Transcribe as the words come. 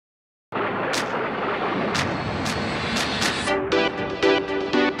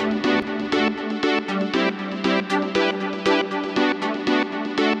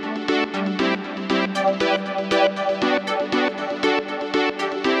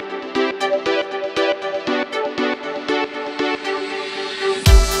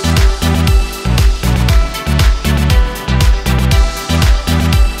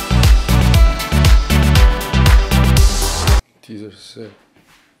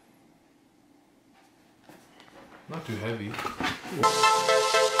Not too heavy.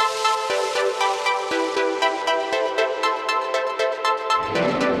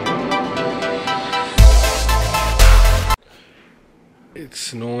 It's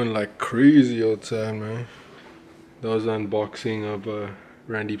snowing like crazy outside, man. That was the unboxing of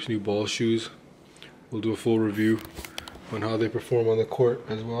Randeep's new ball shoes. We'll do a full review on how they perform on the court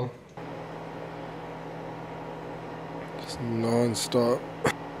as well. Just non-stop.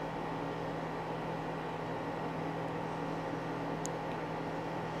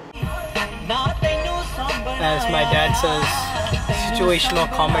 As my dad says, situational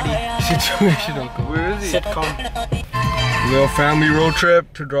comedy. Situational comedy. Where is he? Sitcom. Little family road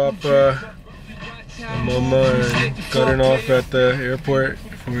trip to drop Mama and Karan off at the airport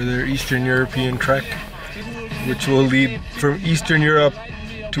for their Eastern European trek, which will lead from Eastern Europe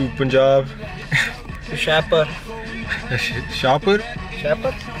to Punjab. To Shapur. Shapur?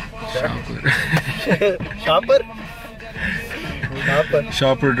 Shapur? Shapur. Shapur?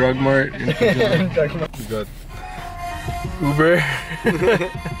 Shopper Drug Mart in Punjab. We got Uber.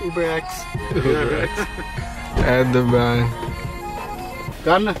 Uber X. Uber X. And the man.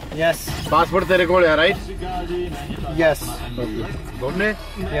 Done? Yes. Passport tere kol hai, right? Yes. Donne?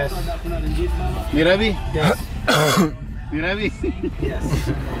 Yes. Mera bhi? Yes. Mera bhi? Yes.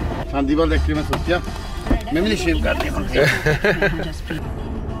 Sandeep wal dekh ke main socha main bhi shave kar liya.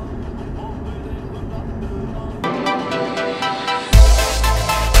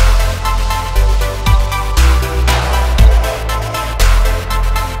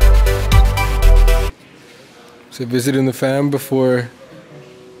 So visiting the fam before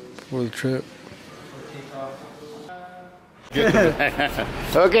the trip.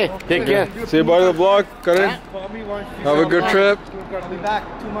 Okay, take care. Say bye to the vlog, Karan. Have a good trip. I'll be back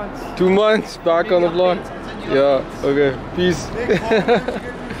 2 months. 2 months back on the vlog. Yeah, okay. Peace.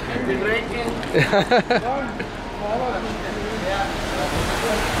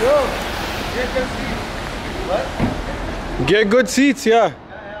 Get good seats, yeah.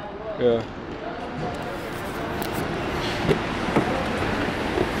 Yeah.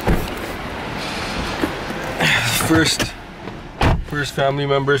 First family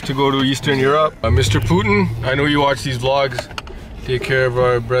members to go to Eastern Europe. Mr. Putin, I know you watch these vlogs. Take care of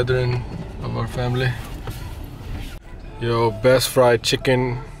our brethren, of our family. Yo, best fried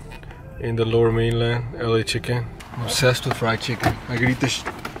chicken in the lower mainland, LA chicken. I'm obsessed with fried chicken. I could eat this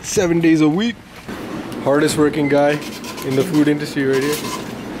 7 days a week. Hardest working guy in the food industry right here.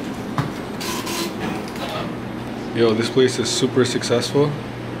 Yo, this place is super successful.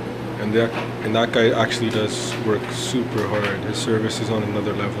 And that guy actually does work super hard. His service is on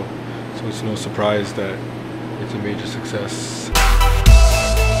another level. So it's no surprise that it's a major success.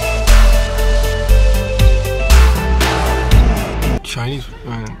 Chinese,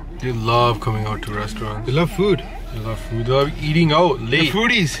 man, they love coming out to restaurants. They love food. They love food. They love eating out late. The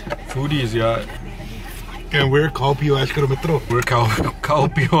foodies. Foodies, yeah. Can wear khao piyo ash karo mitro. We're khao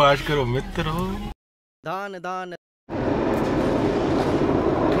piyo ash karo mitro. Dan.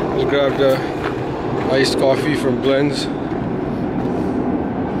 Just grabbed a iced coffee from Blends.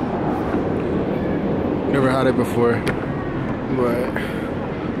 Never had it before, but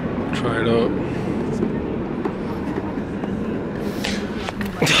try it out.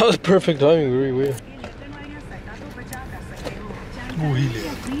 That was perfect timing, really weird.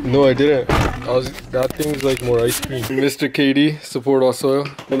 No, I didn't. That thing's like more ice cream. Mr. KD, support our soil.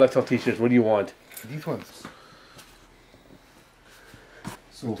 Well, let's sell t-shirts. What do you want? These ones.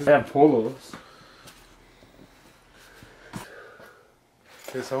 So I have polos.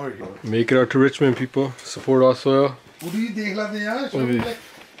 Yes, how are you? Make it out to Richmond, people. Support our soil. What do you think, yaar?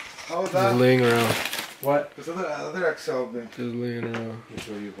 How is Just that? laying around. What? There's other XL thing. Just laying around. Let me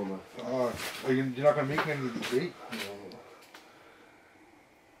show you. Hold on. You're not gonna make any of these big?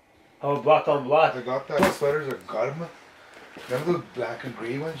 Oh, black on black. I got that. Those sweaters are garm. Remember those black and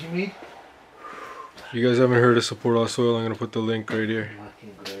grey ones you made? If you guys haven't heard of Support Our Soil, I'm gonna put the link right here. Black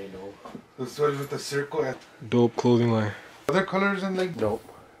and gray, no. Those sweaters with the circle. Dope clothing line. Other colors and like. Nope.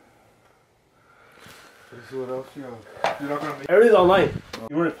 Let's see what else you have. You're not gonna make. Everything's online.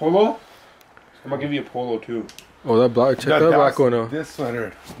 You want a polo? I'm gonna give you a polo too. Oh, that black. Check that black one out. This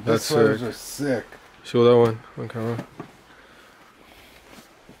sweater. That's These sweaters sick. are sick. Show that one on camera.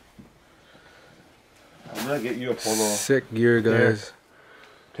 I'm gonna get you a polo. Sick gear, guys.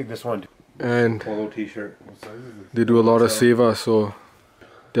 Take this one. And Polo t-shirt. What size is this? they do a lot of seva, so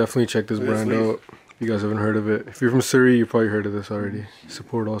definitely check this brand sleeve. out. If you guys haven't heard of it. If you're from Surrey, you probably heard of this already.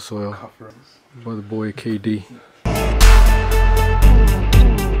 Support All Soil by the boy KD. She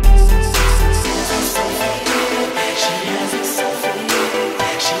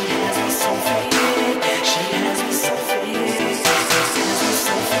has it so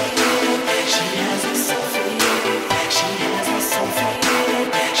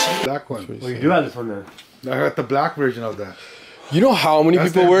one. Well, you do have this one then. I got the black version of that. You know how many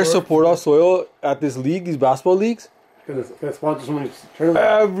That's people the wear work. Support Our Soil at this league, these basketball leagues? Because it's sponsored so many tournaments.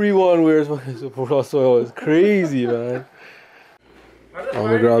 Everyone wears fucking Support Our Soil. It's crazy, man. I'm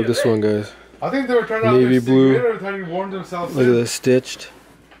gonna grab this one, guys. I think they were trying to Navy blue. They were trying to warm themselves. Look at this, stitched.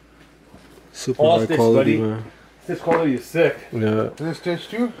 Super All high stitched, quality, buddy. man. This quality is sick. Yeah. Is it stitched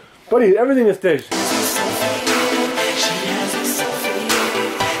too? Buddy, everything is stitched.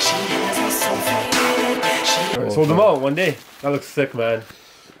 I sold them out one day. That looks sick, man.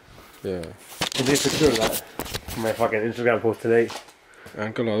 Yeah. I'll take a picture of that for my fucking Instagram post today.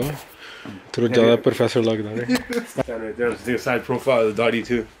 Ankle lado. थोड़ा ज़्यादा professor लग रहा है. Stand right there. Let's do a side profile of the Dottie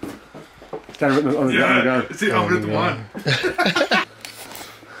too. Stand right on the ground. See, I'm with one.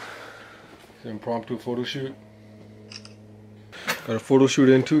 Impromptu photo shoot. Got a photo shoot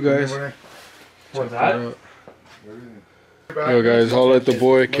in too, guys. What's that? Yo, guys, holla at the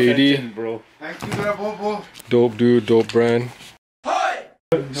boy KD. Bro. Thank you, Bobo. Dope dude, dope brand.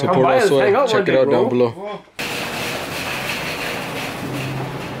 Support by us, us, hang out check one it day, out bro. down below.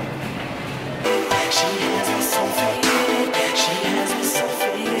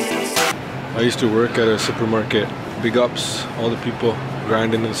 I used to work at a supermarket. Big ups, all the people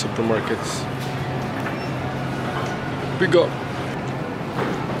grinding in the supermarkets. Big up.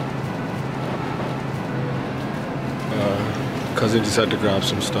 Cousin just had to grab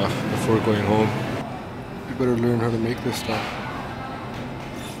some stuff before going home. You better learn how to make this stuff.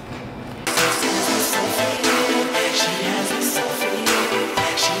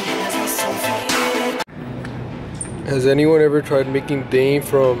 Has anyone ever tried making dane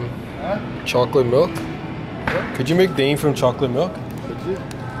from chocolate milk? Could you make dane from chocolate milk?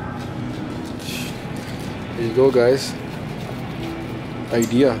 There you go, guys.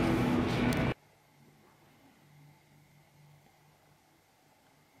 Idea.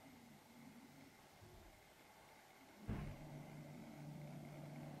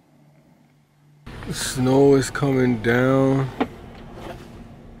 The snow is coming down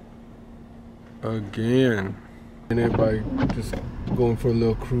again. And it by just going for a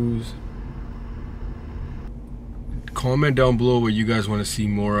little cruise. Comment down below what you guys want to see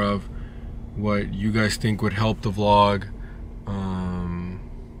more of, what you guys think would help the vlog.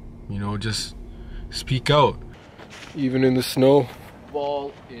 You know, just speak out. Even in the snow.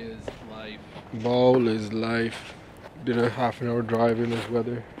 Ball is life. Ball is life. Did a half-an-hour drive in this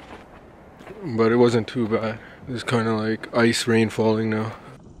weather, but it wasn't too bad. It's kind of like ice rain falling now.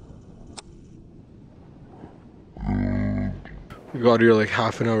 We got here like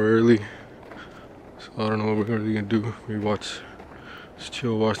half an hour early, so I don't know what we're really gonna do. Maybe just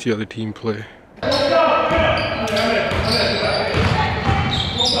chill, watch the other team play.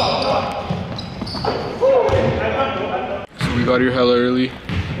 So we got here hella early.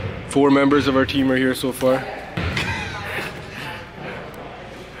 4 members of our team are here so far.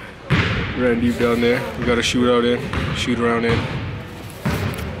 Randy down there. We got a shoot around in.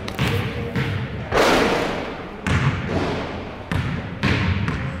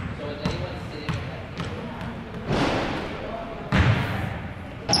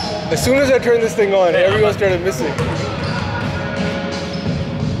 As soon as I turned this thing on, everyone started missing.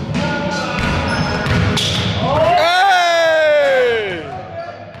 Hey!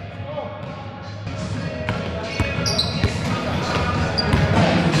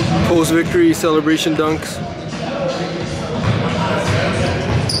 Post-victory celebration dunks.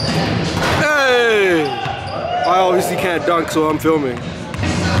 Hey! I obviously can't dunk, so I'm filming.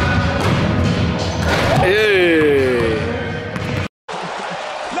 Hey!